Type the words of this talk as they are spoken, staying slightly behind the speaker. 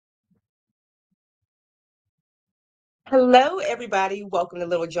Hello, everybody. Welcome to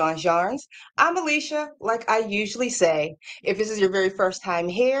Little John's Yarns. I'm Alicia. Like I usually say, if this is your very first time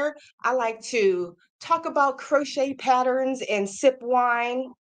here, I like to talk about crochet patterns and sip wine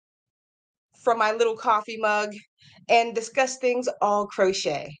from my little coffee mug and discuss things all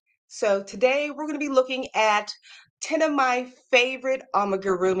crochet. So today we're going to be looking at 10 of my favorite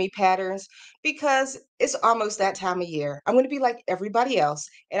amigurumi patterns because it's almost that time of year. I'm going to be like everybody else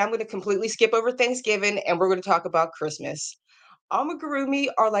and I'm going to completely skip over Thanksgiving and we're going to talk about Christmas. Amigurumi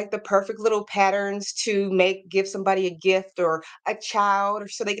are like the perfect little patterns to give somebody a gift or a child, or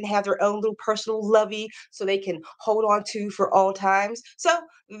so they can have their own little personal lovey so they can hold on to for all times. So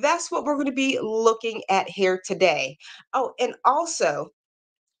that's what we're going to be looking at here today. Oh, and also,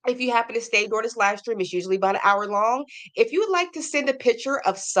 if you happen to stay during this live stream, it's usually about an hour long. If you would like to send a picture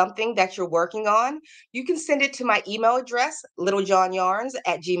of something that you're working on, you can send it to my email address,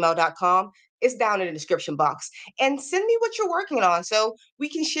 littlejohnyarns@gmail.com. It's down in the description box. And send me what you're working on so we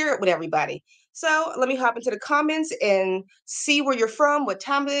can share it with everybody. So let me hop into the comments and see where you're from, what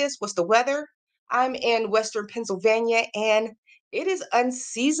time it is, what's the weather. I'm in Western Pennsylvania and it is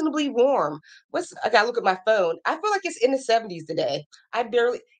unseasonably warm. I gotta look at my phone. I feel like it's in the 70s today.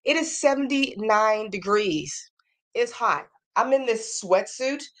 It is 79 degrees. It's hot. I'm in this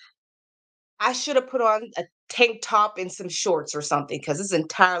sweatsuit. I should have put on a tank top and some shorts or something because it's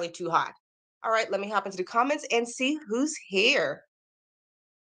entirely too hot. All right, let me hop into the comments and see who's here.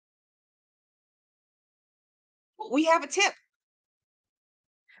 We have a tip.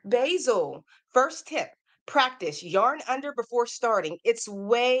 Basil, first tip, practice yarn under before starting. It's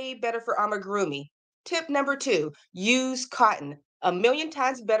way better for amigurumi. Tip number two, use cotton. A million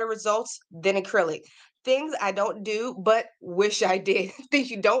times better results than acrylic. Things I don't do, but wish I did. Things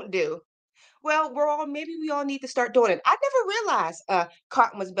you don't do. Well, maybe we all need to start doing it. I never realized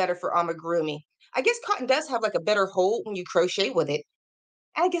cotton was better for amigurumi. I guess cotton does have like a better hold when you crochet with it.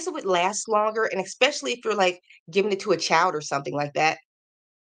 I guess it would last longer, and especially if you're like giving it to a child or something like that.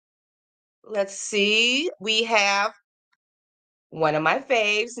 Let's see. We have one of my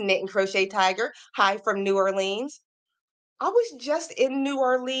faves, Knit and Crochet Tiger. Hi from New Orleans. I was just in New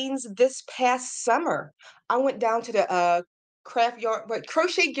Orleans this past summer. I went down to the craft yarn, but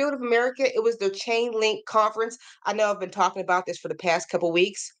Crochet Guild of America. It was their chain link conference. I know I've been talking about this for the past couple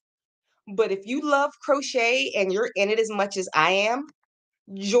weeks, but if you love crochet and you're in it as much as I am,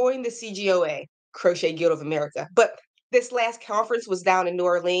 join the CGOA, Crochet Guild of America. But this last conference was down in New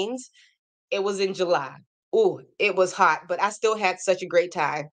Orleans. It was in July. Ooh, it was hot, but I still had such a great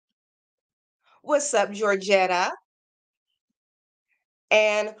time. What's up, Georgetta?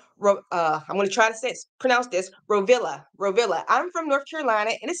 And I'm going to try to pronounce this Rovilla. Rovilla. I'm from North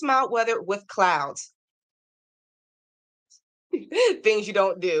Carolina, and it's mild weather with clouds. Things you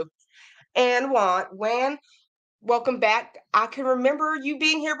don't do. And Wan, welcome back. I can remember you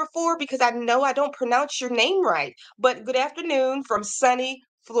being here before because I know I don't pronounce your name right. But good afternoon from sunny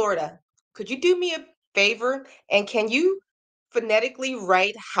Florida. Could you do me a favor? And can you phonetically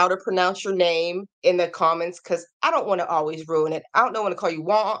write how to pronounce your name in the comments? Because I don't want to always ruin it. I don't want to call you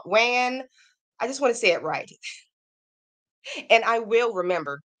Wan. I just want to say it right. And I will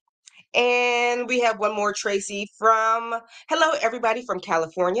remember. And we have one more, Tracy from, hello, everybody from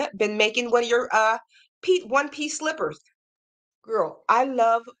California. Been making one of your one piece slippers. Girl, I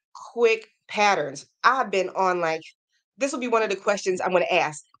love quick patterns. I've been on like, this will be one of the questions I'm going to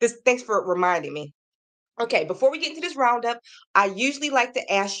ask. Thanks for reminding me. Okay, before we get into this roundup, I usually like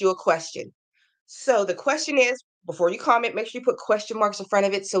to ask you a question. So the question is, before you comment, make sure you put question marks in front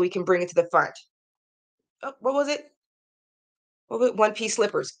of it so we can bring it to the front. Oh, what was it? One piece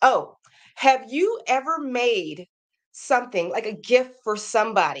slippers. Oh, have you ever made something like a gift for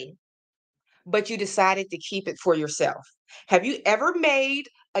somebody, but you decided to keep it for yourself? Have you ever made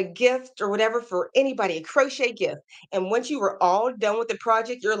a gift or whatever for anybody, a crochet gift, and once you were all done with the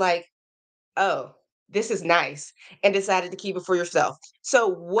project, you're like, oh, this is nice, and decided to keep it for yourself? So,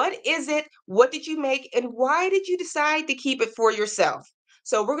 what is it? What did you make? And why did you decide to keep it for yourself?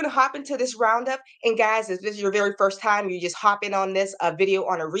 So, we're going to hop into this roundup. And, guys, if this is your very first time, you just hop in on this video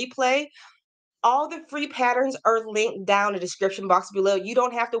on a replay. All the free patterns are linked down in the description box below. You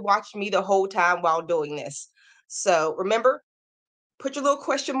don't have to watch me the whole time while doing this. So, remember, put your little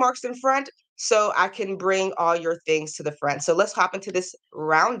question marks in front so I can bring all your things to the front. So, let's hop into this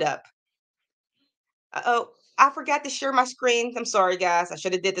roundup. Uh-oh, I forgot to share my screen. I'm sorry, guys. I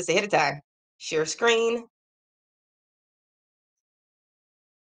should have did this ahead of time. Share screen.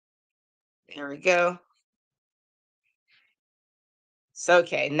 There we go. So,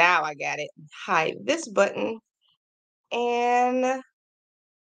 okay, now I got it. Hide this button. And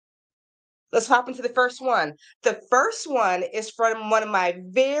Let's hop into the first one. The first one is from one of my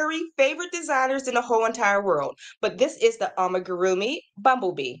very favorite designers in the whole entire world, but this is the Amigurumi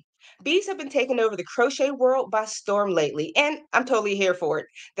Bumblebee. Bees have been taking over the crochet world by storm lately, and I'm totally here for it.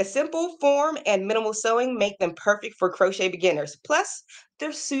 The simple form and minimal sewing make them perfect for crochet beginners. Plus,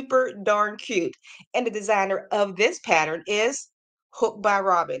 they're super darn cute. And the designer of this pattern is Hook by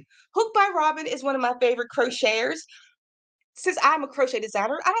Robin. Hook by Robin is one of my favorite crocheters. Since I'm a crochet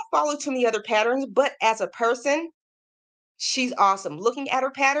designer, I don't follow too many other patterns, but as a person, she's awesome. Looking at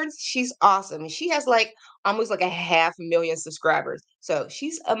her patterns, she's awesome. She has like almost like a 500,000 subscribers. So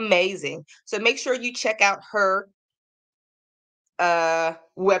she's amazing. So make sure you check out her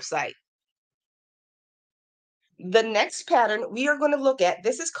website. The next pattern we are going to look at,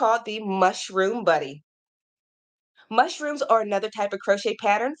 this is called the Mushroom Buddy. Mushrooms are another type of crochet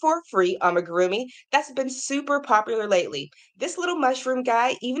pattern for free amigurumi that's been super popular lately. This little mushroom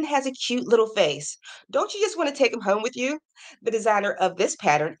guy even has a cute little face. Don't you just want to take him home with you? The designer of this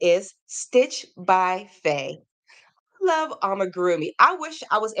pattern is Stitch by Faye. Love amigurumi. I wish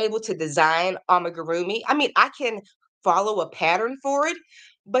I was able to design amigurumi. I mean, I can follow a pattern for it,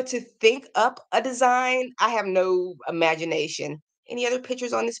 but to think up a design, I have no imagination. Any other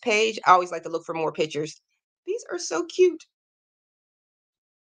pictures on this page? I always like to look for more pictures. These are so cute.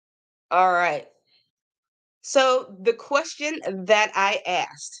 All right. So the question that I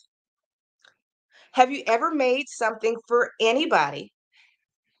asked, have you ever made something for anybody?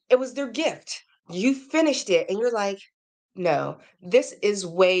 It was their gift. You finished it and you're like, no, this is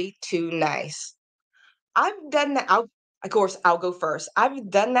way too nice. I've done that. Of course, I'll go first. I've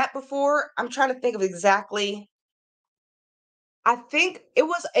done that before. I'm trying to think of exactly. I think it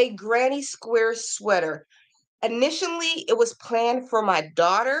was a granny square sweater. Initially, it was planned for my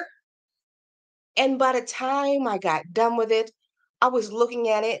daughter. And by the time I got done with it, I was looking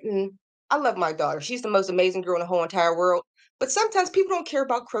at it and I love my daughter. She's the most amazing girl in the whole entire world. But sometimes people don't care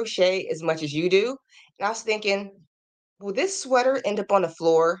about crochet as much as you do. And I was thinking, will this sweater end up on the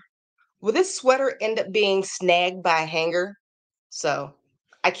floor? Will this sweater end up being snagged by a hanger? So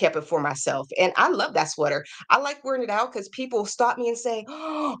I kept it for myself. And I love that sweater. I like wearing it out because people stop me and say,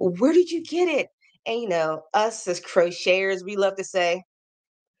 oh, where did you get it? And us as crocheters, we love to say,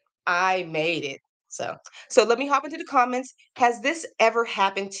 I made it. So let me hop into the comments. Has this ever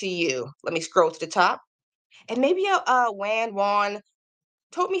happened to you? Let me scroll to the top. And maybe Juan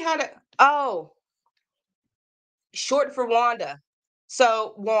told me how to, oh, short for Wanda.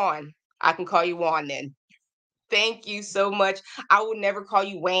 So Juan, I can call you Juan then. Thank you so much. I will never call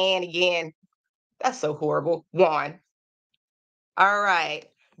you Wan again. That's so horrible. Juan. All right.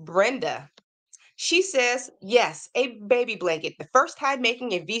 Brenda. She says, yes, a baby blanket. The first time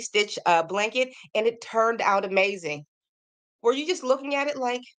making a V-stitch blanket, and it turned out amazing. Were you just looking at it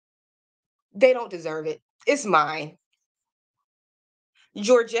like, they don't deserve it? It's mine.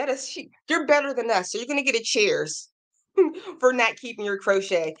 Georgetta, you're better than us, so you're gonna get a cheers for not keeping your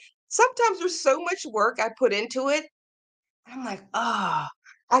crochet. Sometimes there's so much work I put into it. I'm like, ah,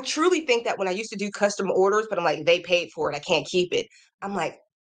 I truly think that when I used to do custom orders, but I'm like, they paid for it, I can't keep it. I'm like,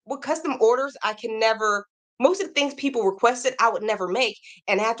 with custom orders, I can never, most of the things people requested, I would never make.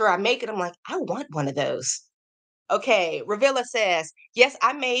 And after I make it, I'm like, I want one of those. Okay, Ravilla says, yes,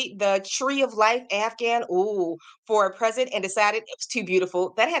 I made the Tree of Life Afghan, ooh, for a present and decided it was too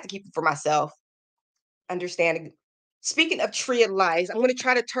beautiful that I had to keep it for myself. Understanding. Speaking of Tree of Life, I'm going to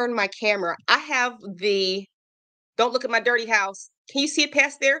try to turn my camera. I have the, don't look at my dirty house. Can you see it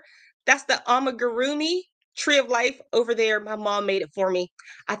past there? That's the Amigurumi Tree of Life over there. My mom made it for me.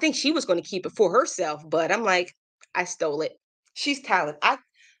 I think she was going to keep it for herself, but I'm like, I stole it. She's talented.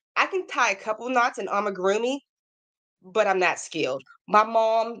 I can tie a couple knots in amigurumi, but I'm not skilled. My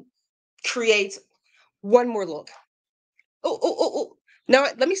mom creates one more look. Oh, oh, oh, oh. No,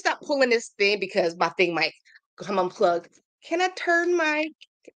 let me stop pulling this thing because my thing might come unplugged. Can I turn my,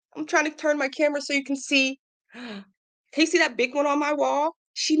 I'm trying to turn my camera so you can see. Can you see that big one on my wall?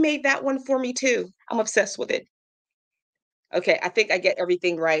 She made that one for me too. I'm obsessed with it. Okay, I think I get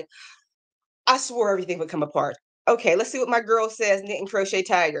everything right. I swore everything would come apart. Okay, let's see what my girl says, Knit and Crochet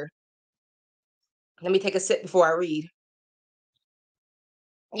Tiger. Let me take a sip before I read.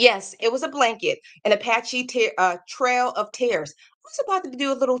 Yes, it was a blanket, an Apache Trail of Tears. I was about to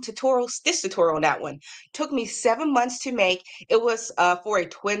do a little tutorial, stitch tutorial on that one. Took me 7 months to make. It was for a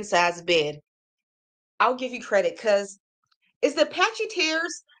twin size bed. I'll give you credit because is the Apache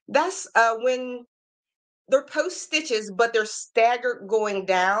Tears, that's when they're post stitches, but they're staggered going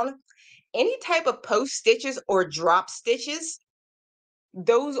down. Any type of post stitches or drop stitches,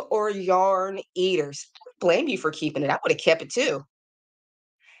 those are yarn eaters. I don't blame you for keeping it. I would have kept it too.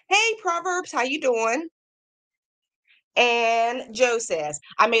 Hey, Proverbs, how you doing? And Joe says,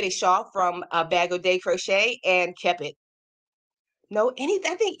 I made a shawl from a bag of day crochet and kept it. No,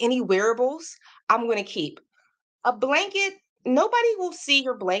 I think any wearables I'm gonna keep. A blanket, nobody will see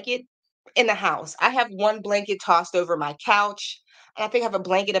your blanket in the house. I have one blanket tossed over my couch, and I think I have a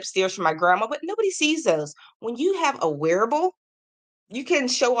blanket upstairs for my grandma, but nobody sees those. When you have a wearable, you can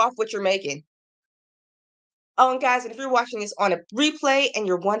show off what you're making. Oh, and guys, and if you're watching this on a replay and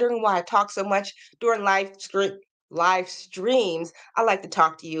you're wondering why I talk so much during live streams, I like to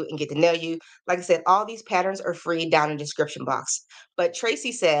talk to you and get to know you. Like I said, all these patterns are free down in the description box. But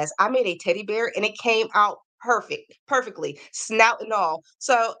Tracy says, I made a teddy bear and it came out perfectly, snout and all.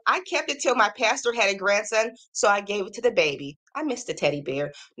 So I kept it till my pastor had a grandson, so I gave it to the baby. I missed the teddy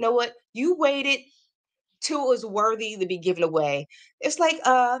bear. You know what? You waited till it was worthy to be given away. It's like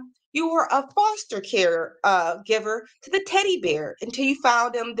you were a foster care giver to the teddy bear until you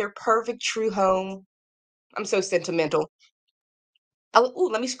found them their perfect true home. I'm so sentimental. Oh, ooh,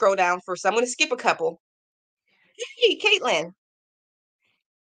 let me scroll down first. I'm going to skip a couple. Hey, Caitlin,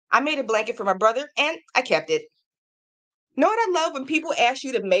 I made a blanket for my brother and I kept it. Know what I love when people ask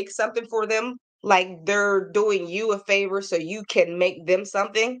you to make something for them, like they're doing you a favor so you can make them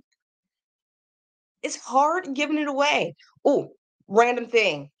something? It's hard giving it away. Oh, random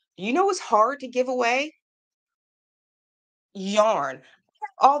thing. You know what's hard to give away? Yarn.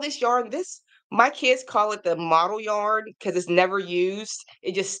 All this yarn, this my kids call it the model yarn because it's never used.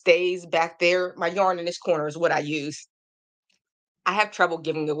 It just stays back there. My yarn in this corner is what I use. I have trouble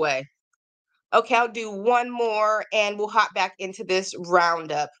giving it away. Okay, I'll do one more and we'll hop back into this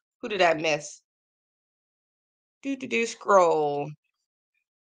roundup. Who did I miss? Do scroll.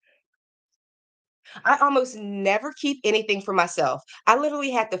 I almost never keep anything for myself. I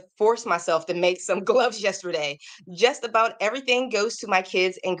literally had to force myself to make some gloves yesterday. Just about everything goes to my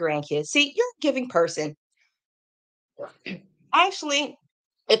kids and grandkids. See, you're a giving person. Actually,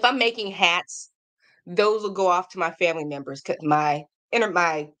 if I'm making hats, those will go off to my family members, 'cause my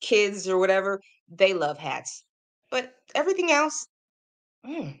kids or whatever, they love hats. But everything else,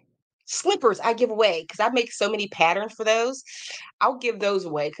 mm, slippers I give away because I make so many patterns for those. I'll give those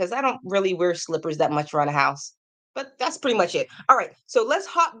away because I don't really wear slippers that much around the house. But that's pretty much it. All right, so let's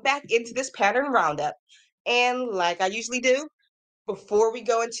hop back into this pattern roundup. And like I usually do, before we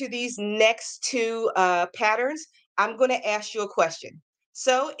go into these next two patterns, I'm going to ask you a question.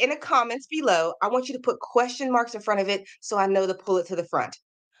 So in the comments below, I want you to put question marks in front of it so I know to pull it to the front.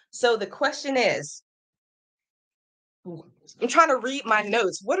 So the question is, ooh, I'm trying to read my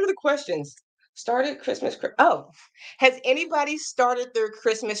notes. What are the questions? Started Christmas. Oh, has anybody started their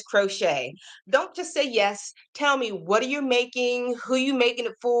Christmas crochet? Don't just say yes. Tell me what are you making? Who you making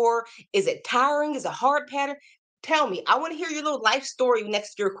it for? Is it tiring? Is it hard pattern? Tell me. I want to hear your little life story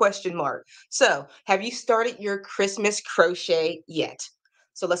next to your question mark. So, have you started your Christmas crochet yet?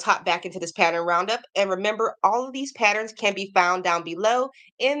 So let's hop back into this pattern roundup. And remember, all of these patterns can be found down below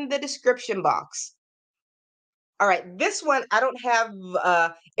in the description box. All right, this one I don't have,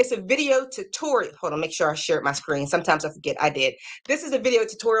 it's a video tutorial. Hold on, make sure I shared my screen. Sometimes I forget I did. This is a video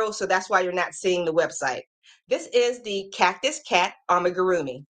tutorial, so that's why you're not seeing the website. This is the Cactus Cat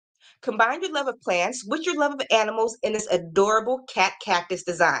Amigurumi. Combine your love of plants with your love of animals in this adorable cat cactus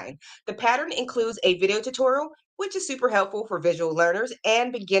design. The pattern includes a video tutorial, which is super helpful for visual learners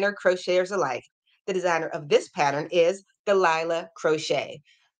and beginner crocheters alike. The designer of this pattern is Delilah Crochet.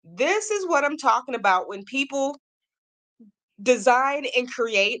 This is what I'm talking about when people design and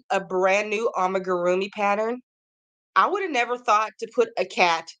create a brand new amigurumi pattern. I would have never thought to put a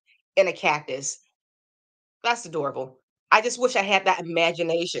cat in a cactus. That's adorable. I just wish I had that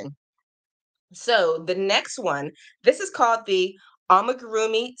imagination. So the next one, this is called the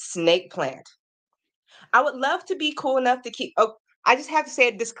amigurumi snake plant. I would love to be cool enough to keep. Oh, I just have to say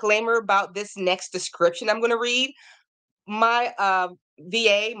a disclaimer about this next description I'm going to read. My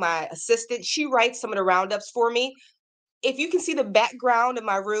VA, my assistant, she writes some of the roundups for me. If you can see the background of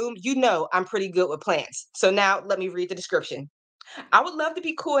my room, you know I'm pretty good with plants. So now let me read the description. I would love to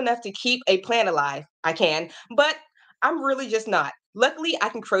be cool enough to keep a plant alive. I can, but I'm really just not. Luckily, I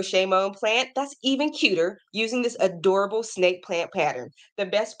can crochet my own plant that's even cuter using this adorable snake plant pattern. The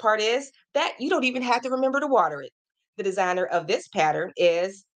best part is that you don't even have to remember to water it. The designer of this pattern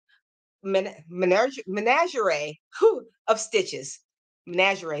is Menagerie of Stitches.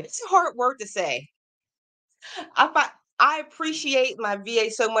 Menagerie. It's a hard word to say. I appreciate my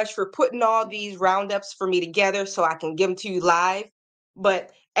VA so much for putting all these roundups for me together so I can give them to you live.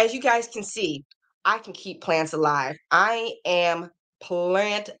 But as you guys can see, I can keep plants alive. I am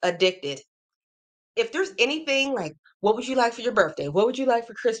plant addicted. If there's anything like, what would you like for your birthday? What would you like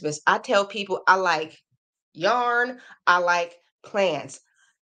for Christmas? I tell people I like yarn, I like plants.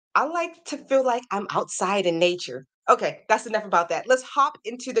 I like to feel like I'm outside in nature. Okay, that's enough about that. Let's hop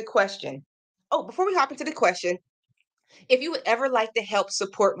into the question. Oh, before we hop into the question, if you would ever like to help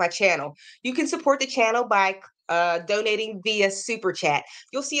support my channel, you can support the channel by donating via Super Chat.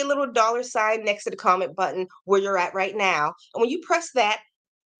 You'll see a little dollar sign next to the comment button where you're at right now. And when you press that,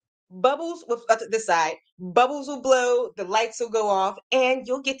 bubbles with this side, bubbles will blow, the lights will go off, and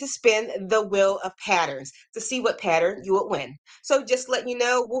you'll get to spin the wheel of patterns to see what pattern you would win. So just letting you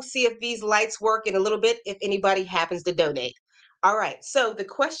know, we'll see if these lights work in a little bit if anybody happens to donate. All right, so the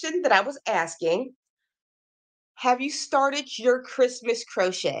question that I was asking, have you started your Christmas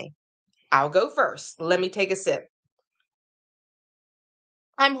crochet? I'll go first. Let me take a sip.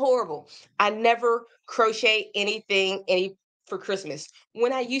 I'm horrible. I never crochet anything any for Christmas.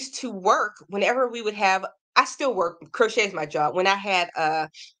 When I used to work, whenever we would have, I still work. Crochet is my job. When I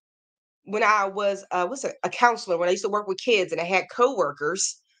was what's a counselor, when I used to work with kids and I had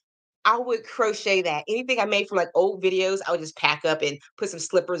coworkers, I would crochet that. Anything I made from like old videos, I would just pack up and put some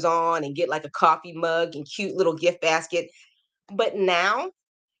slippers on and get like a coffee mug and cute little gift basket. But now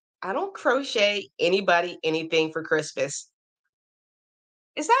I don't crochet anybody anything for Christmas.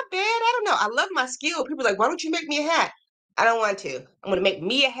 Is that bad? I don't know. I love my skill. People are like, why don't you make me a hat? I don't want to. I'm going to make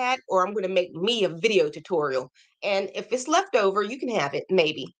me a hat or I'm going to make me a video tutorial. And if it's left over, you can have it,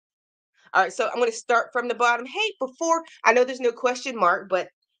 maybe. All right, so I'm going to start from the bottom. Hey, before, I know there's no question mark, but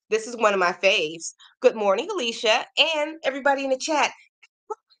this is one of my faves. Good morning, Alicia, and everybody in the chat.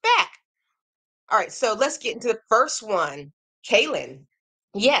 Back. All right, so let's get into the first one. Kaylin.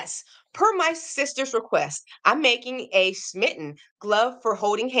 Yes, per my sister's request, I'm making a smitten glove for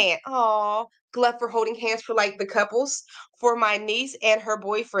holding hand. Oh, glove for holding hands for like the couples for my niece and her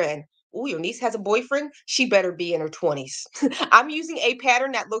boyfriend. Oh, your niece has a boyfriend? She better be in her 20s. I'm using a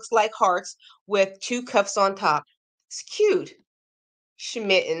pattern that looks like hearts with two cuffs on top. It's cute.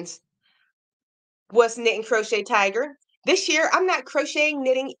 Schmittens. What's Knit and Crochet Tiger? This year, I'm not crocheting,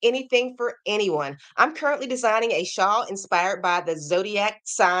 knitting anything for anyone. I'm currently designing a shawl inspired by the zodiac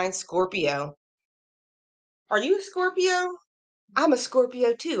sign Scorpio. Are you a Scorpio? I'm a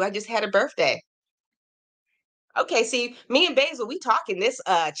Scorpio too. I just had a birthday. Okay, see, me and Basil, we talk in this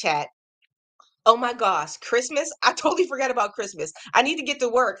chat. Oh my gosh, Christmas? I totally forgot about Christmas. I need to get to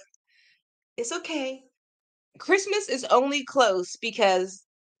work. It's okay. Christmas is only close because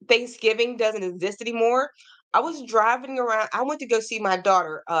Thanksgiving doesn't exist anymore. I was driving around. I went to go see my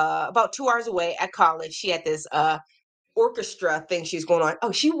daughter about 2 hours away at college. She had this orchestra thing she's going on.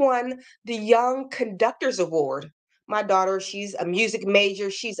 Oh, she won the Young Conductors Award. My daughter, she's a music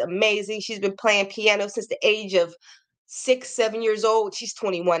major. She's amazing. She's been playing piano since the age of 6, 7 years old. She's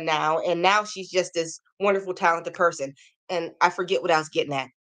 21 now, and now she's just this wonderful, talented person. And I forget what I was getting at.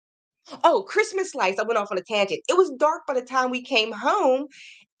 Oh, Christmas lights. I went off on a tangent. It was dark by the time we came home,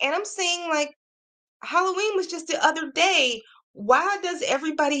 and I'm saying like Halloween was just the other day. Why does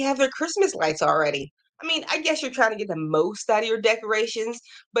everybody have their Christmas lights already? I mean, I guess you're trying to get the most out of your decorations,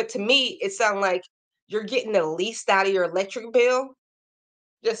 but to me, it sounds like you're getting the least out of your electric bill.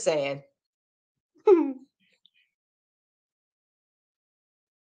 Just saying.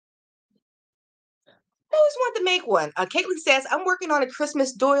 I always wanted to make one. Caitlin says, I'm working on a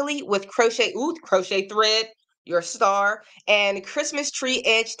Christmas doily with crochet, ooh, crochet thread, your star, and Christmas tree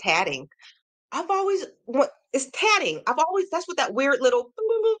edge tatting. I've always want it's tatting. I've always that's what that weird little boop,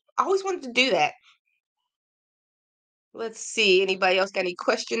 boop, boop. I always wanted to do that. Let's see. Anybody else got any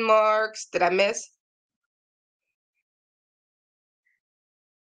question marks? Did I miss?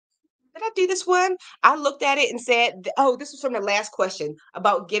 Did I do this one? I looked at it and said, oh, this was from the last question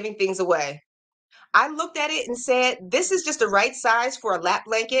about giving things away. I looked at it and said, this is just the right size for a lap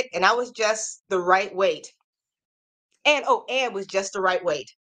blanket, and I was just the right weight. And oh, and was just the right weight.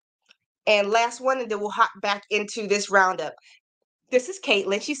 And last one, and then we'll hop back into this roundup. This is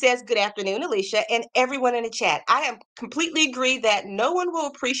Caitlin. She says, good afternoon, Alicia, and everyone in the chat. I am completely agree that no one will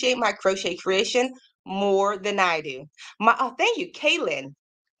appreciate my crochet creation more than I do. Thank you, Caitlin.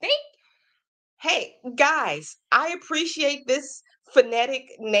 Thank Hey, guys, I appreciate this phonetic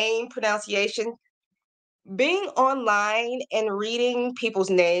name pronunciation. Being online and reading people's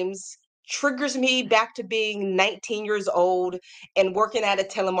names triggers me back to being 19 years old and working at a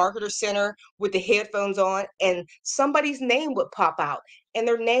telemarketer center with the headphones on, and somebody's name would pop out, and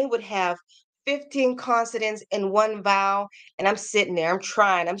their name would have 15 consonants and one vowel. And I'm sitting there, I'm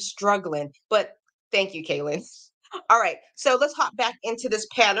trying, I'm struggling. But thank you, Kaylin. All right, so let's hop back into this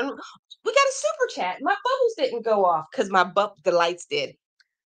pattern. We got a super chat. My bubbles didn't go off because the lights did.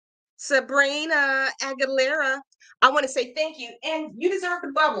 Sabrina Aguilera, I want to say thank you. And you deserve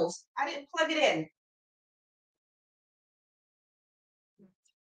the bubbles. I didn't plug it in.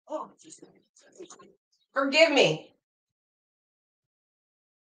 Oh, forgive me.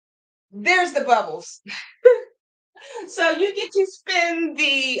 There's the bubbles. So you get to spin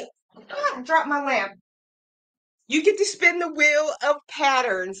the, drop my lamp. You get to spin the wheel of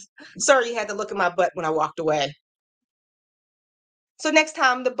patterns. Sorry you had to look at my butt when I walked away. So next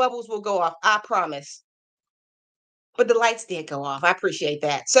time the bubbles will go off, I promise. But the lights did go off. I appreciate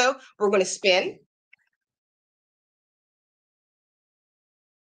that. So we're going to spin.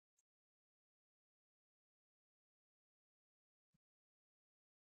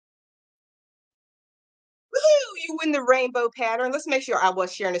 Woohoo! You win the rainbow pattern. Let's make sure I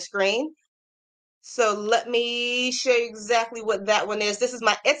was sharing the screen. So let me show you exactly what that one is. This is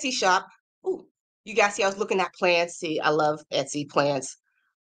my Etsy shop. Ooh, you guys see I was looking at plants. See, I love Etsy plants.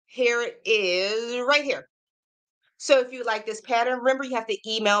 Here it is right here. So if you like this pattern, remember you have to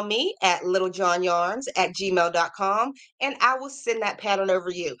email me at littlejohnyarns@gmail.com and I will send that pattern over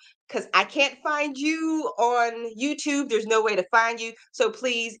you because I can't find you on YouTube. There's no way to find you. So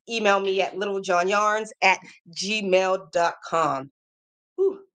please email me at littlejohnyarns@gmail.com.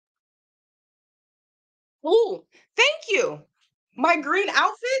 Ooh, ooh, thank you. My green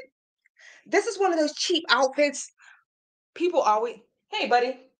outfit, this is one of those cheap outfits. People always, hey,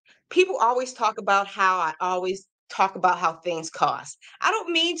 buddy, people always talk about how I always talk about how things cost. I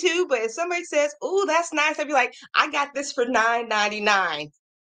don't mean to, but if somebody says, "Oh, that's nice," I'd be like, "I got this for $9.99."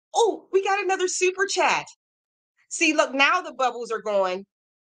 Oh, we got another super chat. See, look, now the bubbles are going.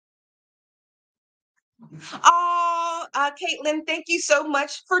 Oh, Caitlin, thank you so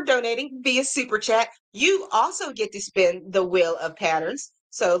much for donating via super chat. You also get to spin the wheel of patterns.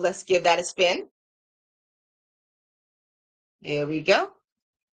 So let's give that a spin. There we go.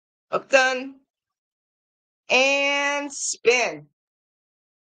 Hook done. And spin.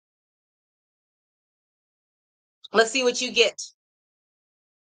 Let's see what you get.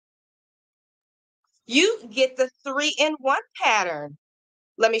 You get the 3-in-1 pattern.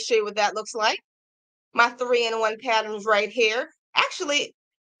 Let me show you what that looks like. My 3-in-1 pattern's right here. Actually,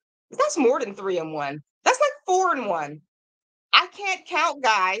 that's more than 3-in-1. That's like 4-in-1. I can't count,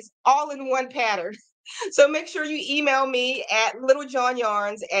 guys, all in one pattern. So make sure you email me at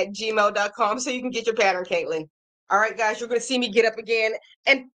littlejohnyarns@gmail.com so you can get your pattern, Caitlin. All right, guys, you're going to see me get up again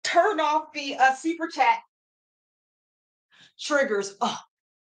and turn off the super chat triggers. Oh,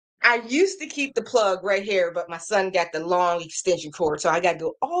 I used to keep the plug right here, but my son got the long extension cord, so I got to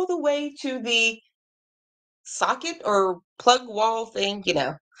go all the way to the socket or plug wall thing.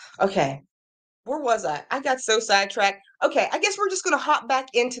 Okay, where was I? I got so sidetracked. Okay, I guess we're just going to hop back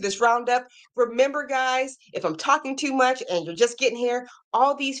into this roundup. Remember, guys, if I'm talking too much and you're just getting here,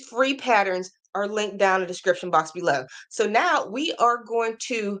 all these free patterns are linked down in the description box below. So now we are going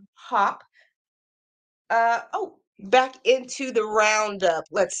to hop back into the roundup.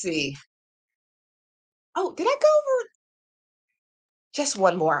 Let's see. Oh, did I go over just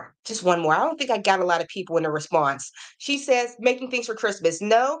one more? Just one more. I don't think I got a lot of people in the response. She says, making things for Christmas.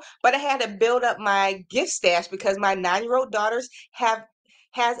 No, but I had to build up my gift stash because my 9-year-old daughters has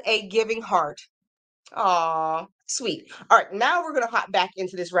a giving heart. Aw, sweet. All right, now we're gonna hop back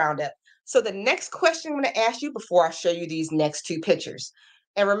into this roundup. So the next question I'm gonna ask you before I show you these next two pictures.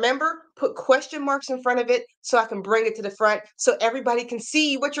 And remember, put question marks in front of it so I can bring it to the front so everybody can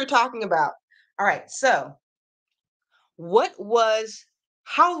see what you're talking about. All right, so what was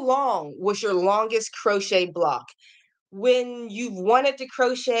how long was your longest crochet block? When you've wanted to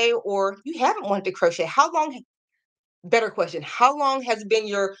crochet or you haven't wanted to crochet, how long, better question, how long has been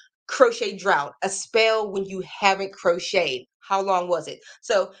your crochet drought? A spell when you haven't crocheted. How long was it?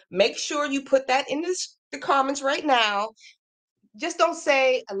 So make sure you put that in the comments right now. Just don't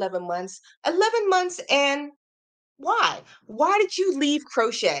say 11 months. 11 months and why? Why did you leave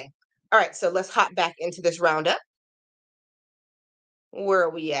crochet? All right, so let's hop back into this roundup. Where are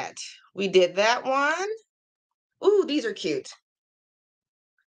we at? We did that one. Ooh, these are cute.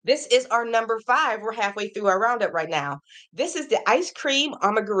 This is our number 5. We're halfway through our roundup right now. This is the ice cream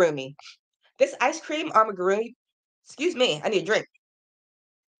amigurumi. This ice cream amigurumi, excuse me, I need a drink.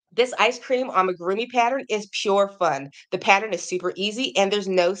 This ice cream amigurumi pattern is pure fun. The pattern is super easy and there's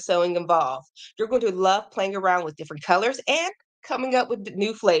no sewing involved. You're going to love playing around with different colors and coming up with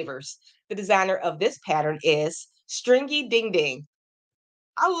new flavors. The designer of this pattern is Stringy Ding Ding.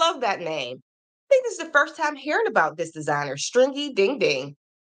 I love that name. I think this is the first time hearing about this designer, Stringy Ding Ding.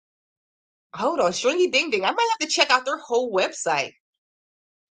 Hold on, Stringy Ding Ding. I might have to check out their whole website.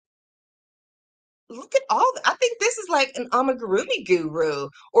 look at all I think this is like an amigurumi guru,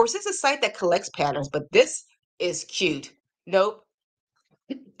 or is this a site that collects patterns? But this is cute. Nope,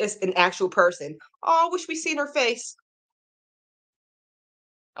 it's an actual person. Oh, I wish we seen her face.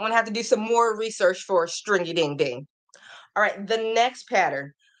 I'm gonna have to do some more research for stringy ding ding. All right, the next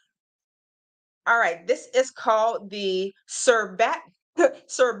pattern. All right, this is called the Sir Bat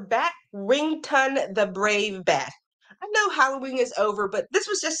Sir Bat Wington the Brave Bat. I know Halloween is over, but this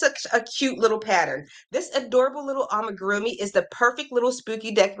was just such a cute little pattern. This adorable little amigurumi is the perfect little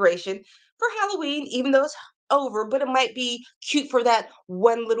spooky decoration for Halloween, even though it's over, but it might be cute for that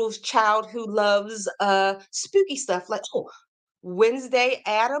one little child who loves spooky stuff like Wednesday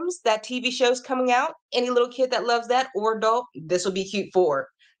Adams, that TV show's coming out. Any little kid that loves that or adult, this will be cute for.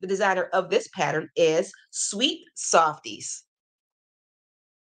 The designer of this pattern is Sweet Softies.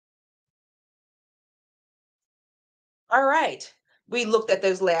 All right. We looked at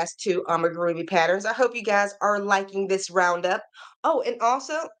those last two amigurumi patterns. I hope you guys are liking this roundup. Oh, and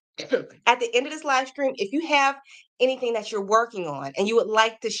also at the end of this live stream, if you have anything that you're working on and you would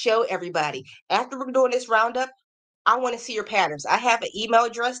like to show everybody after we're doing this roundup, I want to see your patterns. I have an email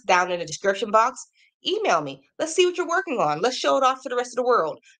address down in the description box. Email me. Let's see what you're working on. Let's show it off to the rest of the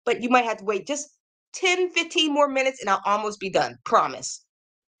world. But you might have to wait just 10, 15 more minutes and I'll almost be done. Promise.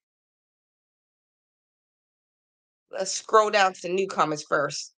 Let's scroll down to the new comments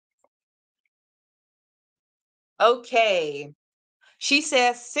first. Okay. She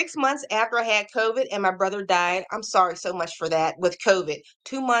says 6 months after I had COVID and my brother died. I'm sorry so much for that with COVID.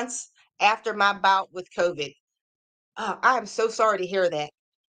 2 months after my bout with COVID. I am so sorry to hear that.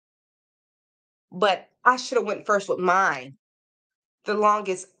 But I should have went first with mine. The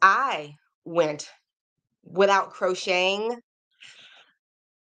longest I went without crocheting,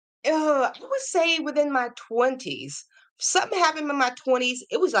 I would say within my 20s. Something happened in my 20s.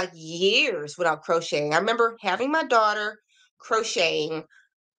 It was like years without crocheting. I remember having my daughter crocheting.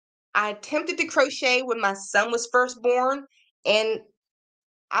 I attempted to crochet when my son was first born, and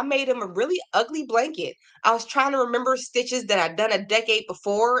I made him a really ugly blanket. I was trying to remember stitches that I'd done a decade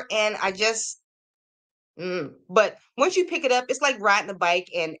before, and I just, but once you pick it up, it's like riding a bike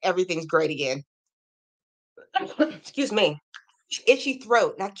and everything's great again. Excuse me. Itchy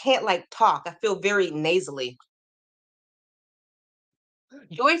throat, and I can't like talk. I feel very nasally.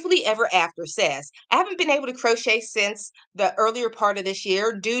 Joyfully Ever After says, I haven't been able to crochet since the earlier part of this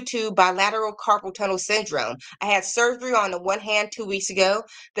year due to bilateral carpal tunnel syndrome. I had surgery on the one hand 2 weeks ago.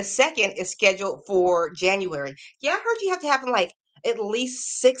 The second is scheduled for January. Yeah, I heard you have to have them like at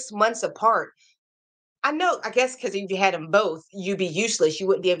least 6 months apart. I know, I guess because if you had them both, you'd be useless. You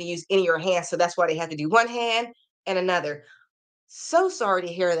wouldn't be able to use any of your hands. So that's why they have to do one hand and another. So sorry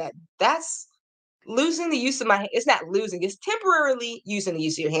to hear that. That's losing the use of my it's not losing, it's temporarily using the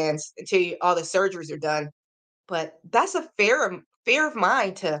use of your hands until all the surgeries are done. But that's a fear of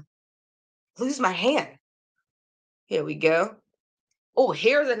mine to lose my hand. Here we go. Oh,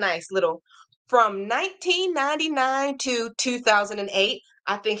 here's a nice little from 1999 to 2008.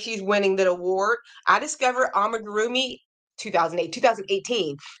 I think she's winning the award. I discovered amigurumi 2008,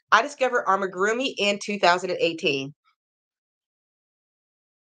 2018. I discovered amigurumi in 2018.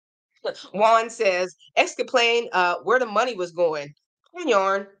 Juan says, excomplain where the money was going. Come on,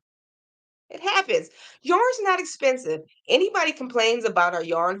 yarn. It happens. Yarn's not expensive. Anybody complains about our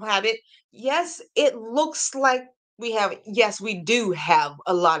yarn habit. Yes, it looks like yes, we do have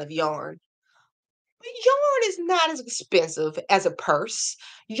a lot of yarn. But yarn is not as expensive as a purse.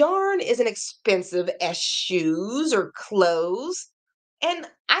 Yarn isn't expensive as shoes or clothes. And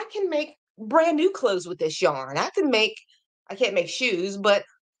I can make brand new clothes with this yarn. I can't make shoes, but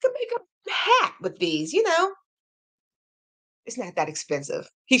I can make a hat with these, It's not that expensive.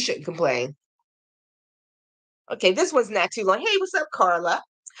 He shouldn't complain. Okay, this one's not too long. Hey, what's up, Carla?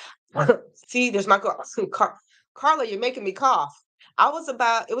 See, there's my Carla, you're making me cough. It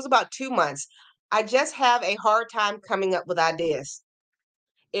was about 2 months. I just have a hard time coming up with ideas.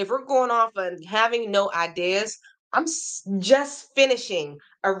 If we're going off and having no ideas, just finishing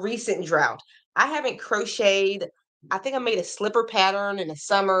a recent drought. I haven't crocheted. I think I made a slipper pattern in the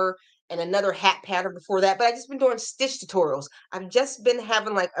summer and another hat pattern before that, but I just been doing stitch tutorials. I've just been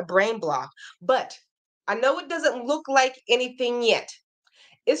having like a brain block, but I know it doesn't look like anything yet.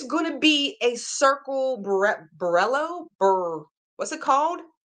 It's going to be a circle barello, what's it called?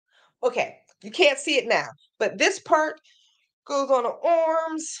 Okay, you can't see it now, but this part goes on the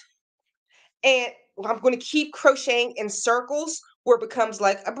arms, and I'm going to keep crocheting in circles where it becomes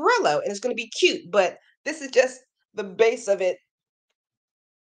like a barello, and it's going to be cute. But this is just the base of it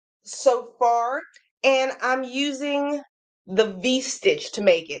so far, and I'm using the V stitch to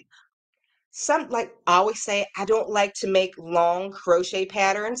make it. some like I always say, I don't like to make long crochet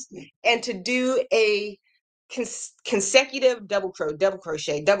patterns, and to do a consecutive double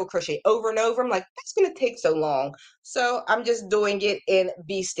crochet over and over. I'm like, that's gonna take so long. So I'm just doing it in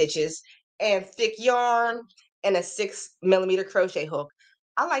V stitches and thick yarn and a 6 mm crochet hook.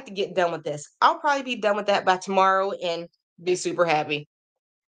 I like to get done with this. I'll probably be done with that by tomorrow and be super happy.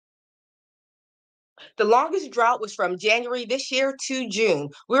 The longest drought was from January this year to June.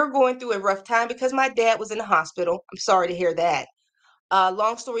 We were going through a rough time because my dad was in the hospital. I'm sorry to hear that.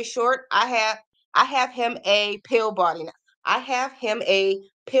 Long story short, I have him a pill bottle. I have him a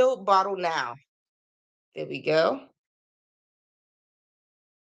pill bottle now. There we go.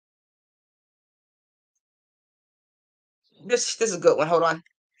 This is a good one. Hold on.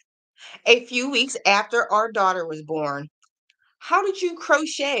 A few weeks after our daughter was born. How did you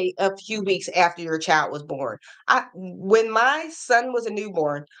crochet a few weeks after your child was born? When my son was a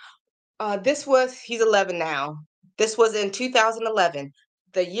newborn, he's 11 now. This was in 2011.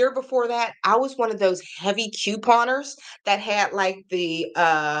 The year before that, I was one of those heavy couponers that had like the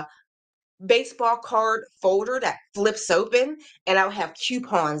baseball card folder that flips open, and I would have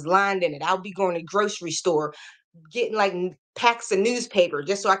coupons lined in it. I'll be going to grocery store getting like packs of newspaper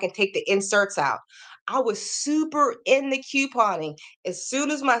just so I can take the inserts out. I was super in the couponing. As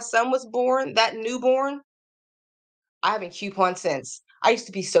soon as my son was born, that newborn, I haven't couponed since. I used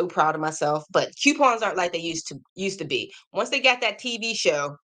to be so proud of myself, but coupons aren't like they used to be. Once they got that TV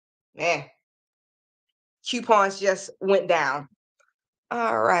show, man, coupons just went down.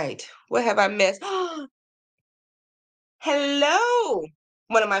 All right, what have I missed? Hello,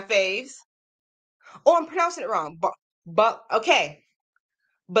 one of my faves. Oh, I'm pronouncing it wrong. But okay,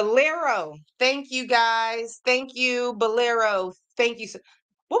 Bolero. Thank you guys. Thank you, Bolero. Thank you.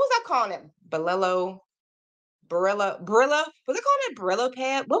 What was I calling it? Bolero. Brillo, was I calling it Brillo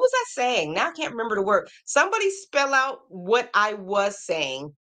pad? What was I saying? Now I can't remember the word. Somebody spell out what I was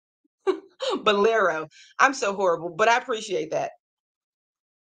saying. Bolero. I'm so horrible, but I appreciate that.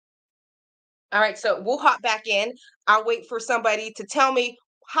 All right, so we'll hop back in. I'll wait for somebody to tell me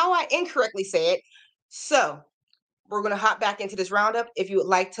how I incorrectly say it. So we're going to hop back into this roundup. If you would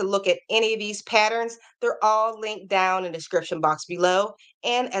like to look at any of these patterns, they're all linked down in the description box below.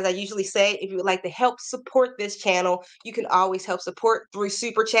 And as I usually say, if you would like to help support this channel, you can always help support through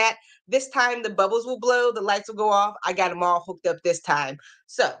Super Chat. This time the bubbles will blow, the lights will go off. I got them all hooked up this time.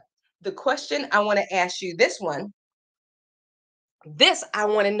 So the question I want to ask you, this I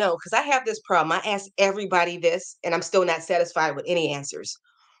want to know because I have this problem. I ask everybody this and I'm still not satisfied with any answers.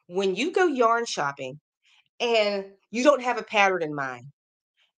 When you go yarn shopping and you don't have a pattern in mind,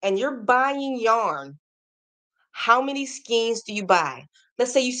 and you're buying yarn, how many skeins do you buy?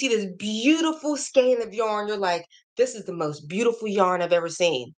 Let's say you see this beautiful skein of yarn, you're like, this is the most beautiful yarn I've ever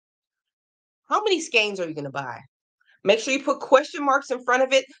seen. How many skeins are you going to buy? Make sure you put question marks in front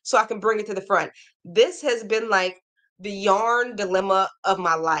of it so I can bring it to the front. This has been like the yarn dilemma of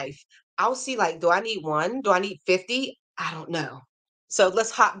my life. I'll see, like, do I need one? Do I need 50? I don't know. So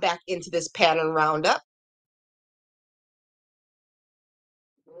let's hop back into this pattern roundup.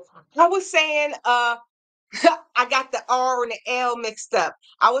 I was saying, I got the R and the L mixed up.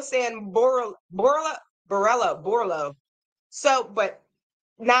 I was saying Borello. So, but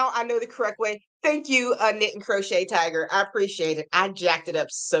now I know the correct way. Thank you, Knit and Crochet Tiger. I appreciate it. I jacked it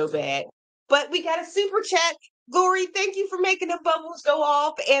up so bad. But we got a super chat. Glory, thank you for making the bubbles go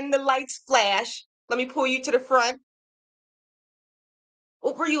off and the lights flash. Let me pull you to the front.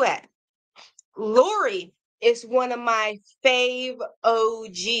 Oh, where you at? Lori is one of my fave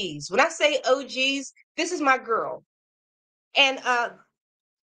OGs. When I say OGs, this is my girl. And how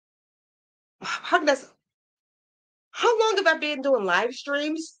can I, how long have I been doing live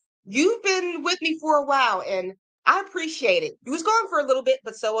streams? You've been with me for a while and I appreciate it. You was gone for a little bit,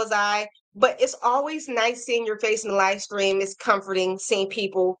 but so was I. But it's always nice seeing your face in the live stream. It's comforting seeing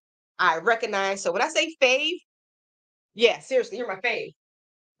people I recognize. So when I say fave, yeah, seriously, you're my fave.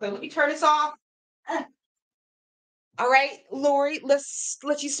 But let me turn this off. All right, Lori, let's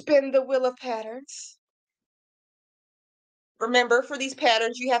let you spin the wheel of patterns. Remember, for these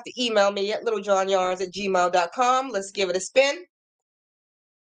patterns, you have to email me at littlejohnyarns@gmail.com. Let's give it a spin.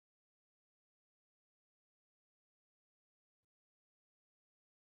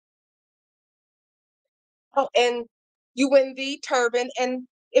 Oh, and you win the turban. And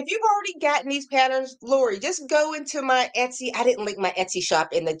if you've already gotten these patterns, Lori, just go into my Etsy. I didn't link my Etsy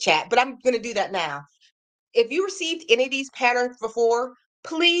shop in the chat, but I'm going to do that now. If you received any of these patterns before,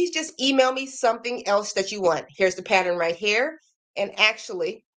 please just email me something else that you want. Here's the pattern right here. And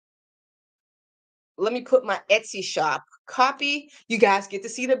actually, let me put my Etsy shop copy. You guys get to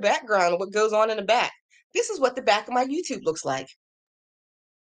see the background, what goes on in the back. This is what the back of my YouTube looks like.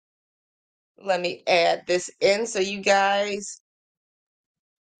 Let me add this in so you guys,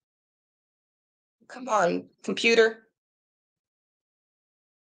 come on, computer,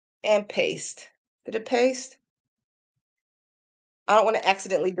 and paste. Did it paste? I don't want to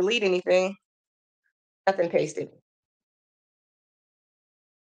accidentally delete anything. Nothing pasted.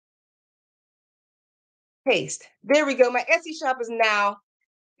 Paste. There we go. My Etsy shop is now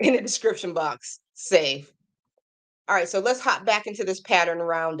in the description box. Save. All right, so let's hop back into this pattern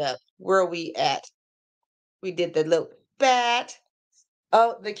roundup. Where are we at? We did the little bat.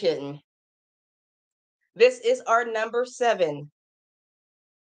 Oh, the kitten. This is our number 7.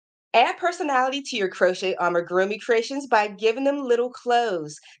 Add personality to your crochet amigurumi creations by giving them little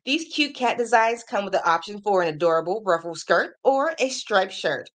clothes. These cute cat designs come with the option for an adorable ruffle skirt or a striped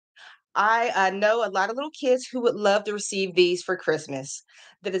shirt. I know a lot of little kids who would love to receive these for Christmas.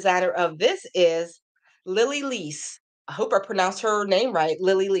 The designer of this is Lily Lease. I hope I pronounced her name right,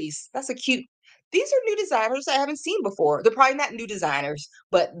 Lily Lease. That's a cute. These are new designers I haven't seen before. They're probably not new designers,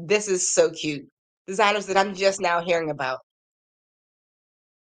 but this is so cute. Designers that I'm just now hearing about.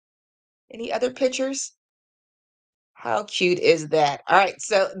 Any other pictures? How cute is that? All right,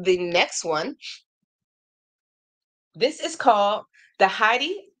 so the next one, this is called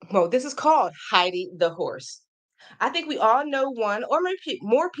this is called Heidi the horse. I think we all know one or maybe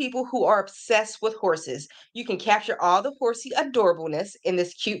more people who are obsessed with horses. You can capture all the horsey adorableness in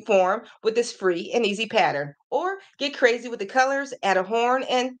this cute form with this free and easy pattern, or get crazy with the colors, add a horn,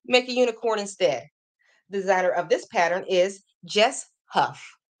 and make a unicorn instead. The designer of this pattern is Jess Huff.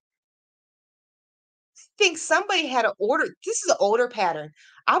 Think somebody had an order. This is an older pattern.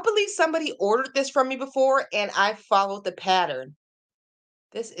 I believe somebody ordered this from me before and I followed the pattern.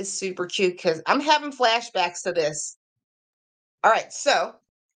 This is super cute because I'm having flashbacks to this. All right, so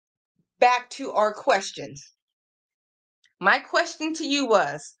back to our questions. My question to you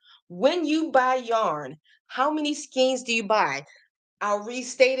was, when you buy yarn, how many skeins do you buy? I'll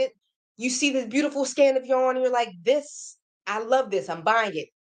restate it. You see this beautiful skein of yarn and you're like, this, I love this, I'm buying it.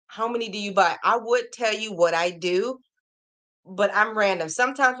 How many do you buy? I would tell you what I do, but I'm random.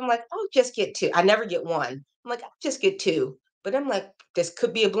 Sometimes I'm like, oh, just get 2. I never get 1. I'm like, I'll just get 2. But I'm like, this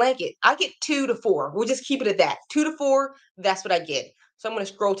could be a blanket. I get 2 to 4. We'll just keep it at that. 2 to 4, that's what I get. So I'm going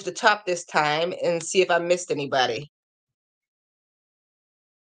to scroll to the top this time and see if I missed anybody.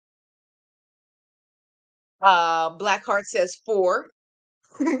 Blackheart says 4.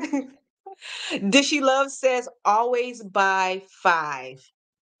 Dishy Love says always buy 5.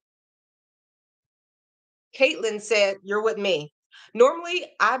 Caitlin said, you're with me. Normally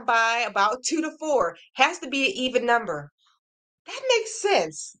I buy about 2 to 4. Has to be an even number. That makes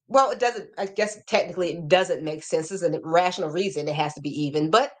sense. Well, it doesn't, I guess technically it doesn't make sense. There's a rational reason it has to be even,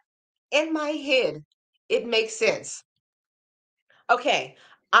 but in my head, it makes sense. Okay,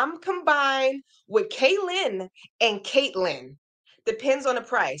 I'm combined with Kaylin and Caitlin. Depends on the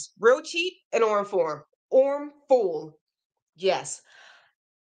price. Real cheap and Orm form. Orm full. Yes.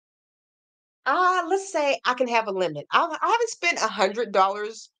 Let's say I can have a limit. I haven't spent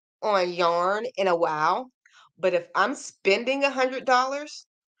 $100 on yarn in a while, but if I'm spending $100,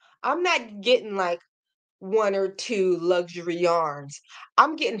 I'm not getting like 1 or 2 luxury yarns.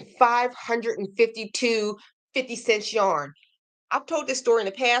 I'm getting 552 50-cent yarn. I've told this story in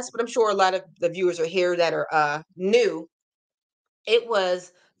the past, but I'm sure a lot of the viewers are here that are new. It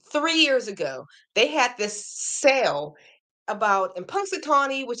was 3 years ago. They had this sale about in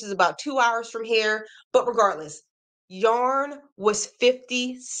Punxsutawney, which is about 2 hours from here. But regardless, yarn was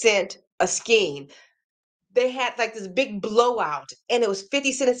 50 cent a skein. They had like this big blowout and it was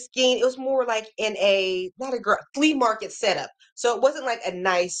 50 cent a skein. It was more like in a not a flea market setup. So it wasn't like a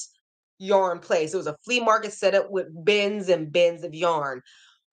nice yarn place. It was a flea market setup with bins and bins of yarn.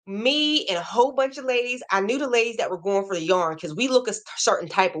 Me and a whole bunch of ladies, I knew the ladies that were going for the yarn because we look a certain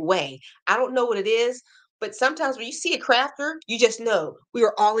type of way. I don't know what it is, but sometimes when you see a crafter, you just know. We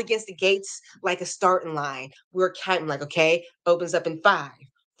were all against the gates like a starting line. We were counting like, okay, opens up in 5,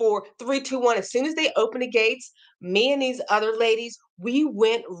 4, 3, 2, 1. As soon as they open the gates, me and these other ladies, we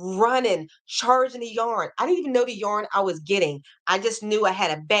went running, charging the yarn. I didn't even know the yarn I was getting. I just knew I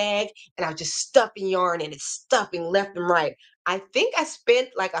had a bag and I was just stuffing yarn in it, stuffing left and right. I think I spent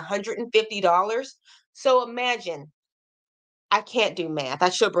like $150. So imagine, I can't do math. I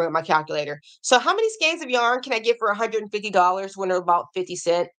should bring up my calculator. So how many skeins of yarn can I get for $150 when they're about 50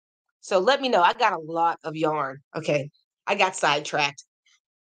 cent? So let me know. I got a lot of yarn. Okay. I got sidetracked.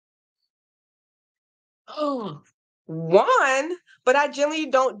 Oh, one? but I generally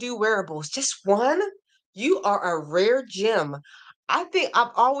don't do wearables. Just one? You are a rare gem. I think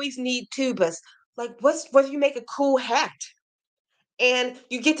I've always need two, but like what if you make a cool hat and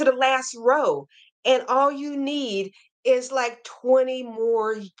you get to the last row and all you need is like 20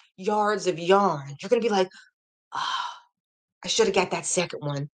 more yards of yarn. You're gonna be like, oh, I should have got that second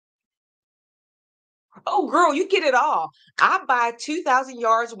one. Oh, girl, you get it all. I buy 2,000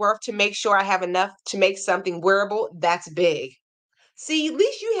 yards worth to make sure I have enough to make something wearable that's big. See, at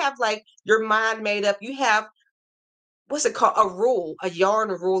least you have like your mind made up. You have what's it called? A rule, a yarn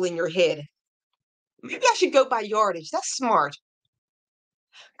rule in your head. Maybe I should go by yardage. That's smart.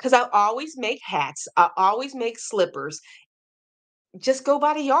 Because I always make hats. I always make slippers. Just go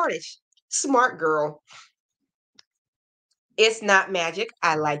by the yardage. Smart girl. It's not magic.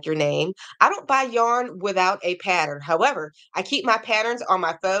 I like your name. I don't buy yarn without a pattern. However, I keep my patterns on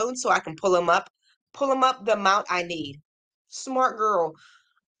my phone so I can pull them up the amount I need. Smart girl.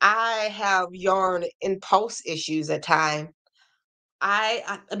 I have yarn impulse issues at times.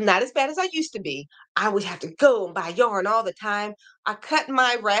 I'm not as bad as I used to be. I would have to go and buy yarn all the time. I cut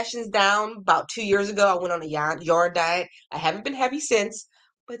my rations down about 2 years ago. I went on a yarn diet. I haven't been heavy since,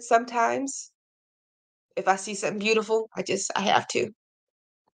 but sometimes if I see something beautiful, I have to.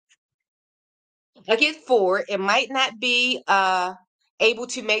 I get four. It might not be able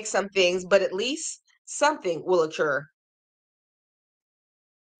to make some things, but at least something will occur.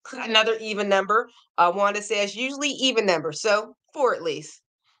 Another even number. Wanda says usually even number, so four at least.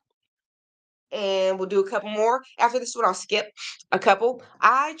 And we'll do a couple more. After this one, I'll skip a couple.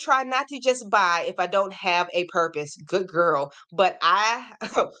 I try not to just buy if I don't have a purpose. Good girl. But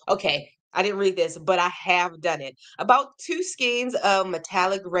okay, I didn't read this, but I have done it. About two skeins of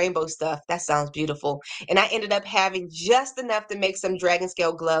metallic rainbow stuff. That sounds beautiful. And I ended up having just enough to make some dragon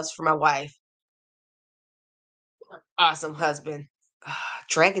scale gloves for my wife. Awesome husband.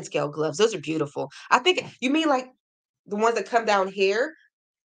 Dragon scale gloves. Those are beautiful. I think you mean like the ones that come down here?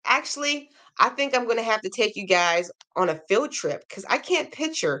 Actually, I think I'm gonna have to take you guys on a field trip because I can't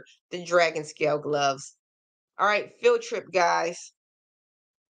picture the dragon scale gloves. All right, field trip, guys.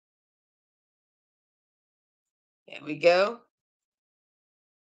 Here we go.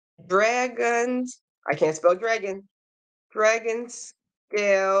 Dragons. I can't spell dragon. Dragon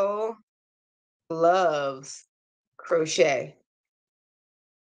scale gloves. Crochet.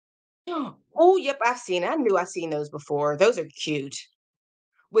 Oh, yep, I've seen it. I knew I've seen those before. Those are cute.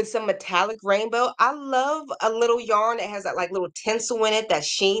 With some metallic rainbow. I love a little yarn that has that like little tinsel in it, that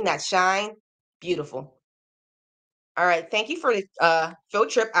sheen, that shine. Beautiful. All right. Thank you for the field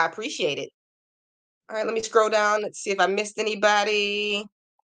trip. I appreciate it. All right. Let me scroll down. Let's see if I missed anybody.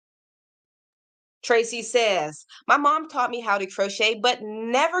 Tracy says, my mom taught me how to crochet, but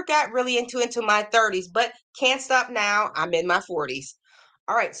never got really into it until my 30s, but can't stop now. I'm in my 40s.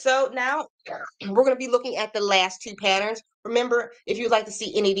 All right. So now we're going to be looking at the last two patterns. Remember, if you'd like to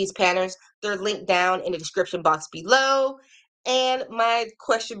see any of these patterns, they're linked down in the description box below. And my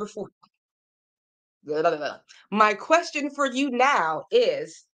question for you now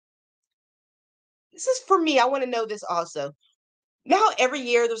is, this is for me. I want to know this also. Now every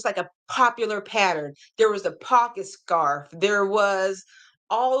year there's like a popular pattern. There was the pocket scarf. There was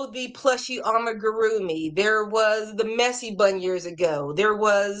all the plushy amigurumi. There was the messy bun years ago. There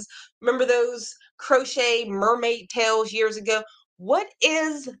was, remember those crochet mermaid tails years ago? What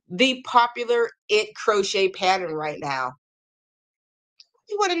is the popular it crochet pattern right now?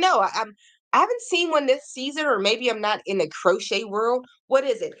 You want to know? I haven't seen one this season, or maybe I'm not in the crochet world. What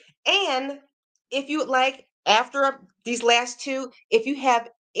is it? And if you would like, after these last two, if you have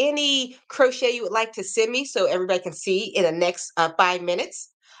any crochet you would like to send me so everybody can see in the next 5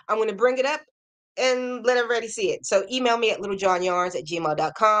 minutes, I'm going to bring it up and let everybody see it. So email me at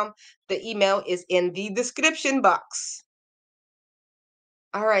littlejohnyarns@gmail.com. The email is in the description box.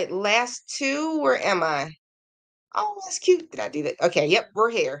 All right, last two. Where am I? Oh, that's cute. Did I do that? Okay, yep, we're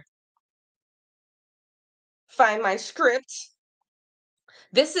here. Find my script.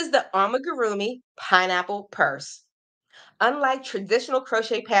 This is the amigurumi pineapple purse. Unlike traditional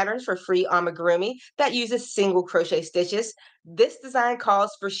crochet patterns for free amigurumi that uses single crochet stitches, this design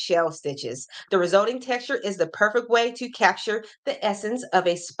calls for shell stitches. The resulting texture is the perfect way to capture the essence of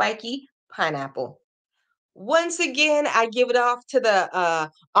a spiky pineapple. Once again, I give it off to the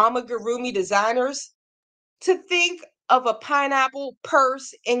amigurumi designers. To think of a pineapple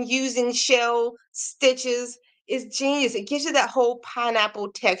purse and using shell stitches is genius. It gives you that whole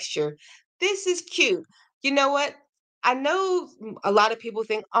pineapple texture. This is cute. You know what? I know a lot of people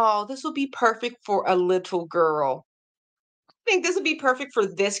think, oh, this will be perfect for a little girl. I think this would be perfect for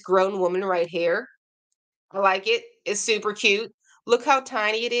this grown woman right here. I like it. It's super cute. Look how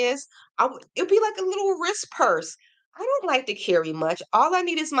tiny it is. It'll be like a little wrist purse. I don't like to carry much. All I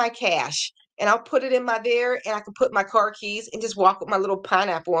need is my cash, and I'll put it in my there, and I can put my car keys and just walk with my little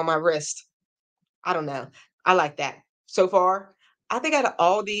pineapple on my wrist. I don't know. I like that. So far, I think out of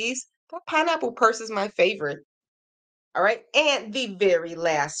all these, that pineapple purse is my favorite. All right. And the very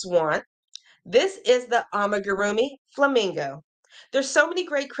last one. This is the Amigurumi Flamingo. There's so many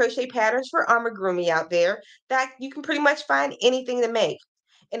great crochet patterns for amigurumi out there that you can pretty much find anything to make.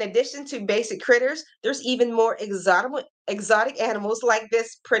 In addition to basic critters, there's even more exotic animals like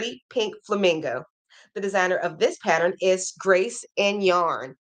this pretty pink flamingo. The designer of this pattern is Grace and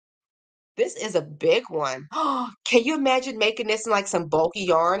Yarn. This is a big one. Can you imagine making this in like some bulky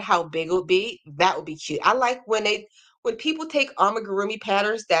yarn? How big it would be? That would be cute. I like when people take amigurumi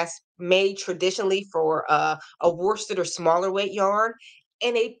patterns that's made traditionally for a worsted or smaller weight yarn,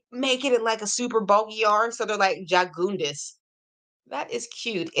 and they make it in like a super bulky yarn, so they're like jagundis. That is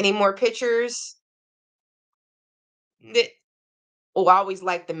cute. Any more pictures? Th- Oh, I always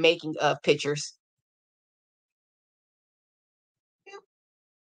like the making of pictures. Yep.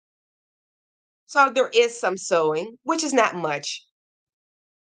 So there is some sewing, which is not much.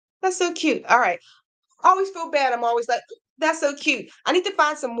 That's so cute. All right. I always feel bad. I'm always like, that's so cute. I need to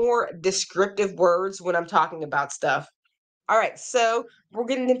find some more descriptive words when I'm talking about stuff. All right, so we're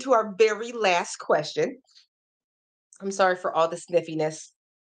getting into our very last question. I'm sorry for all the sniffiness.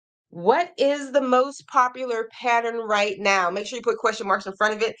 What is the most popular pattern right now? Make sure you put question marks in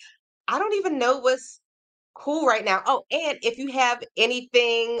front of it. I don't even know what's cool right now. Oh, and if you have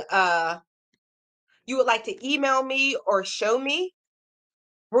anything you would like to email me or show me,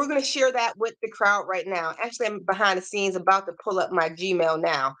 we're going to share that with the crowd right now. Actually, I'm behind the scenes about to pull up my Gmail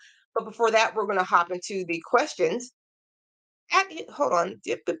now. But before that, we're going to hop into the questions. Hold on.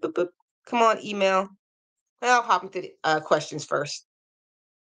 Dip, boop, boop, boop. Come on, email. I'll hop into the questions first.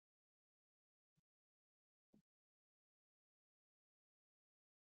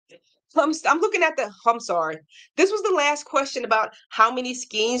 I'm looking at the. I'm sorry. This was the last question about how many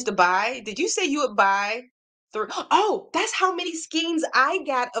skeins to buy. Did you say you would buy three? Oh, that's how many skeins I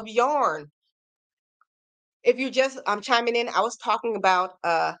got of yarn. If you just chiming in, I was talking about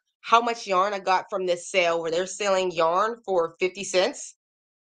how much yarn I got from this sale where they're selling yarn for 50 cents.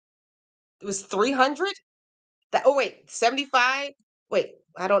 It was 300. That oh wait, 75? Wait,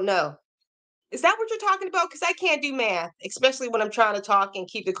 I don't know. Is that what you're talking about? Because I can't do math, especially when I'm trying to talk and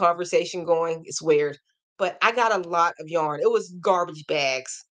keep the conversation going. It's weird. But I got a lot of yarn. It was garbage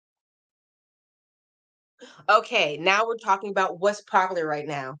bags. Okay, now we're talking about what's popular right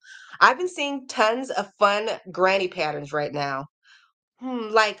now. I've been seeing tons of fun granny patterns right now.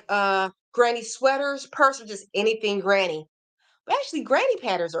 Like granny sweaters, purse, or just anything granny. But actually, granny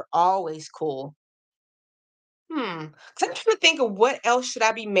patterns are always cool. Because I'm trying to think of what else should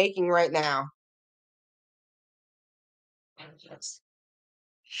I be making right now. Yes.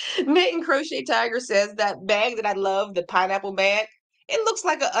 Knit and Crochet Tiger says that bag that I love, the pineapple bag, it looks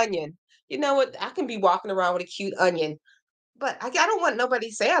like an onion. You know what? I can be walking around with a cute onion, but I don't want nobody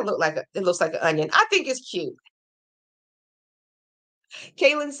to say it looks like an onion. I think it's cute.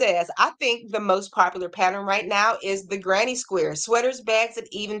 Kaylin says, I think the most popular pattern right now is the granny square, sweaters, bags, and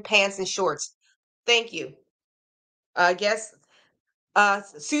even pants and shorts. Thank you. I guess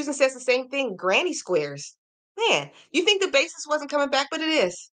Susan says the same thing, granny squares. Man, you think the basis wasn't coming back, but it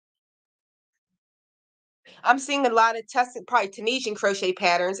is. I'm seeing a lot of tested, probably Tunisian crochet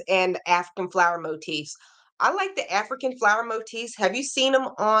patterns and African flower motifs. I like the African flower motifs. Have you seen them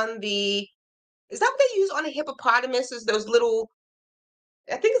on the, is that what they use on the hippopotamuses? Those little,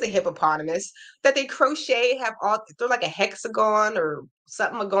 I think it's a hippopotamus that they crochet, have all, they're like a hexagon or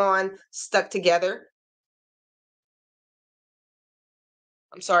something gone stuck together.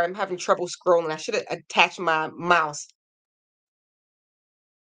 I'm sorry, I'm having trouble scrolling. I should have attached my mouse.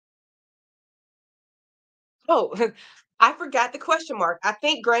 Oh, I forgot the question mark. I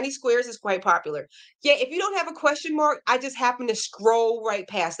think Granny Squares is quite popular. Yeah, if you don't have a question mark, I just happen to scroll right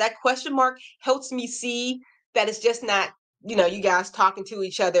past. That question mark helps me see that it's just not, you guys talking to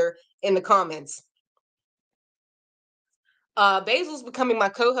each other in the comments. Basil's becoming my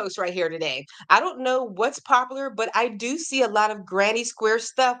co-host right here today. I don't know what's popular, but I do see a lot of Granny Square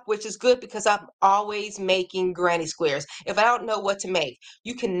stuff, which is good because I'm always making Granny Squares. If I don't know what to make,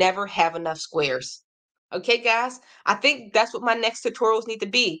 you can never have enough squares. Okay, guys, I think that's what my next tutorials need to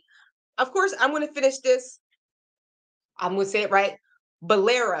be. Of course, I'm going to finish this. I'm going to say it right.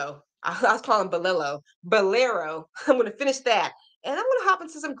 Bolero. I was calling Bolero. Bolero. I'm going to finish that. And I'm going to hop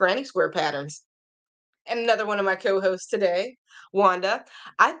into some granny square patterns. And another one of my co-hosts today, Wanda.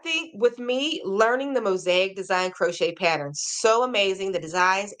 I think with me learning the mosaic design crochet pattern, so amazing, the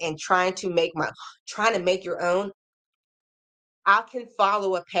designs and trying to make your own. I can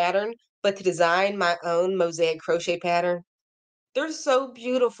follow a pattern, but to design my own mosaic crochet pattern, they're so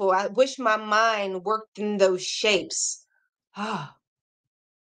beautiful. I wish my mind worked in those shapes. Ah,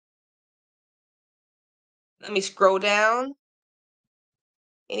 let me scroll down.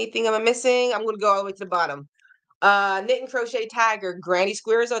 Anything am I missing? I'm gonna go all the way to the bottom. Knit and crochet tiger. Granny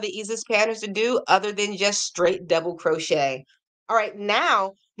squares are the easiest patterns to do other than just straight double crochet. All right,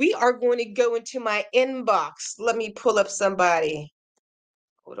 now we are going to go into my inbox. Let me pull up somebody.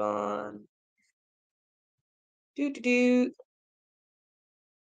 Hold on. Do do do.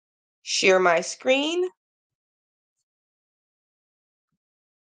 Share my screen.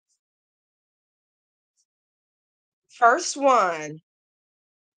 First one.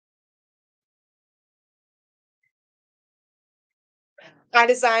 I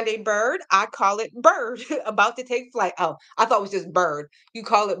designed a bird. I call it bird about to take flight. Oh, I thought it was just bird. You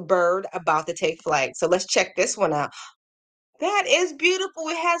call it bird about to take flight. So let's check this one out. That is beautiful.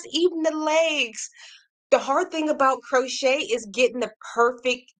 It has even the legs. The hard thing about crochet is getting the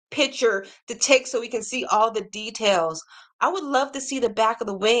perfect picture to take so we can see all the details. I would love to see the back of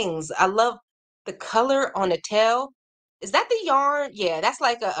the wings. I love the color on the tail. Is that the yarn? Yeah, that's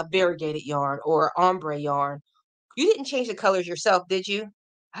like a variegated yarn or ombre yarn. You didn't change the colors yourself, did you?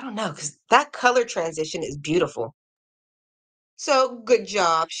 I don't know, because that color transition is beautiful. So good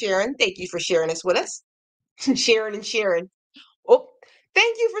job, Sharon. Thank you for sharing this with us. Sharon and Sharon. Oh,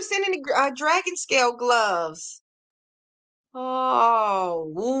 thank you for sending the dragon scale gloves.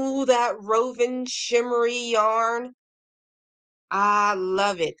 Oh, ooh, that woven shimmery yarn. I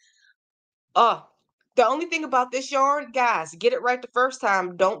love it. Oh, the only thing about this yarn, guys, get it right the first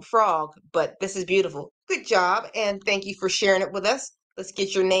time. Don't frog, but this is beautiful. Good job, and thank you for sharing it with us. Let's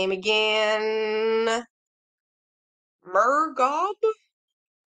get your name again. Murgob?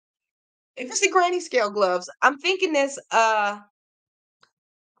 If it's the granny scale gloves, I'm thinking this, why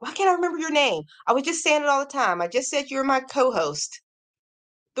can't I remember your name? I was just saying it all the time. I just said you're my co-host.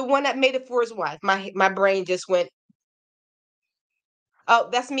 The one that made it for his wife. My brain just went, oh,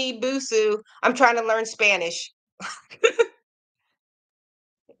 that's me, Busu. I'm trying to learn Spanish.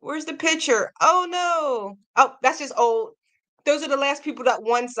 Where's the picture? Oh no. Oh, that's just old. Those are the last people that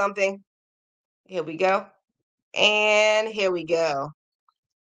won something. Here we go. And here we go.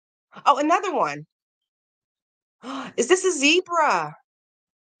 Oh, another one. Is this a zebra?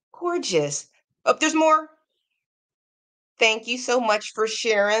 Gorgeous. Oh, there's more. Thank you so much for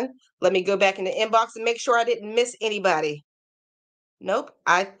sharing. Let me go back in the inbox and make sure I didn't miss anybody. Nope.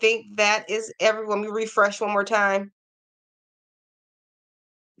 I think that is everyone. Let me refresh one more time.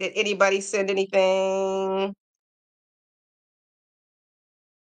 Did anybody send anything?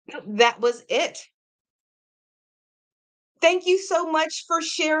 Nope, that was it. Thank you so much for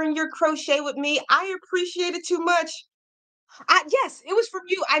sharing your crochet with me. I appreciate it too much. Yes, it was from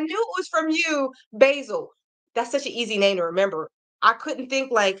you. I knew it was from you, Basil. That's such an easy name to remember. I couldn't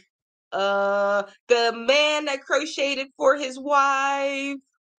think like the man that crocheted for his wife,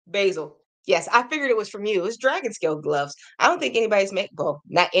 Basil. Yes, I figured it was from you. It's dragon scale gloves. I don't think anybody's made, well,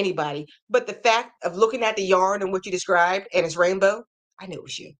 not anybody, but the fact of looking at the yarn and what you described and it's rainbow, I knew it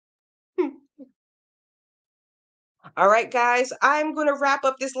was you. All right, guys, I'm going to wrap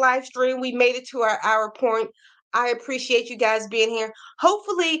up this live stream. We made it to our hour point. I appreciate you guys being here.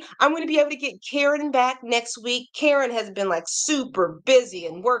 Hopefully, I'm going to be able to get Karen back next week. Karen has been like super busy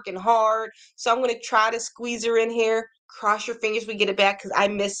and working hard. So I'm going to try to squeeze her in here. Cross your fingers we get it back because I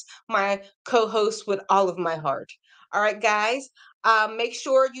miss my co-host with all of my heart. All right, guys. Make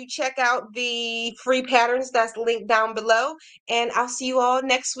sure you check out the free patterns that's linked down below. And I'll see you all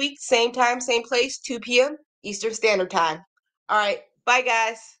next week. Same time, same place, 2 p.m. Eastern Standard Time. All right. Bye,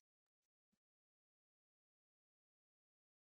 guys.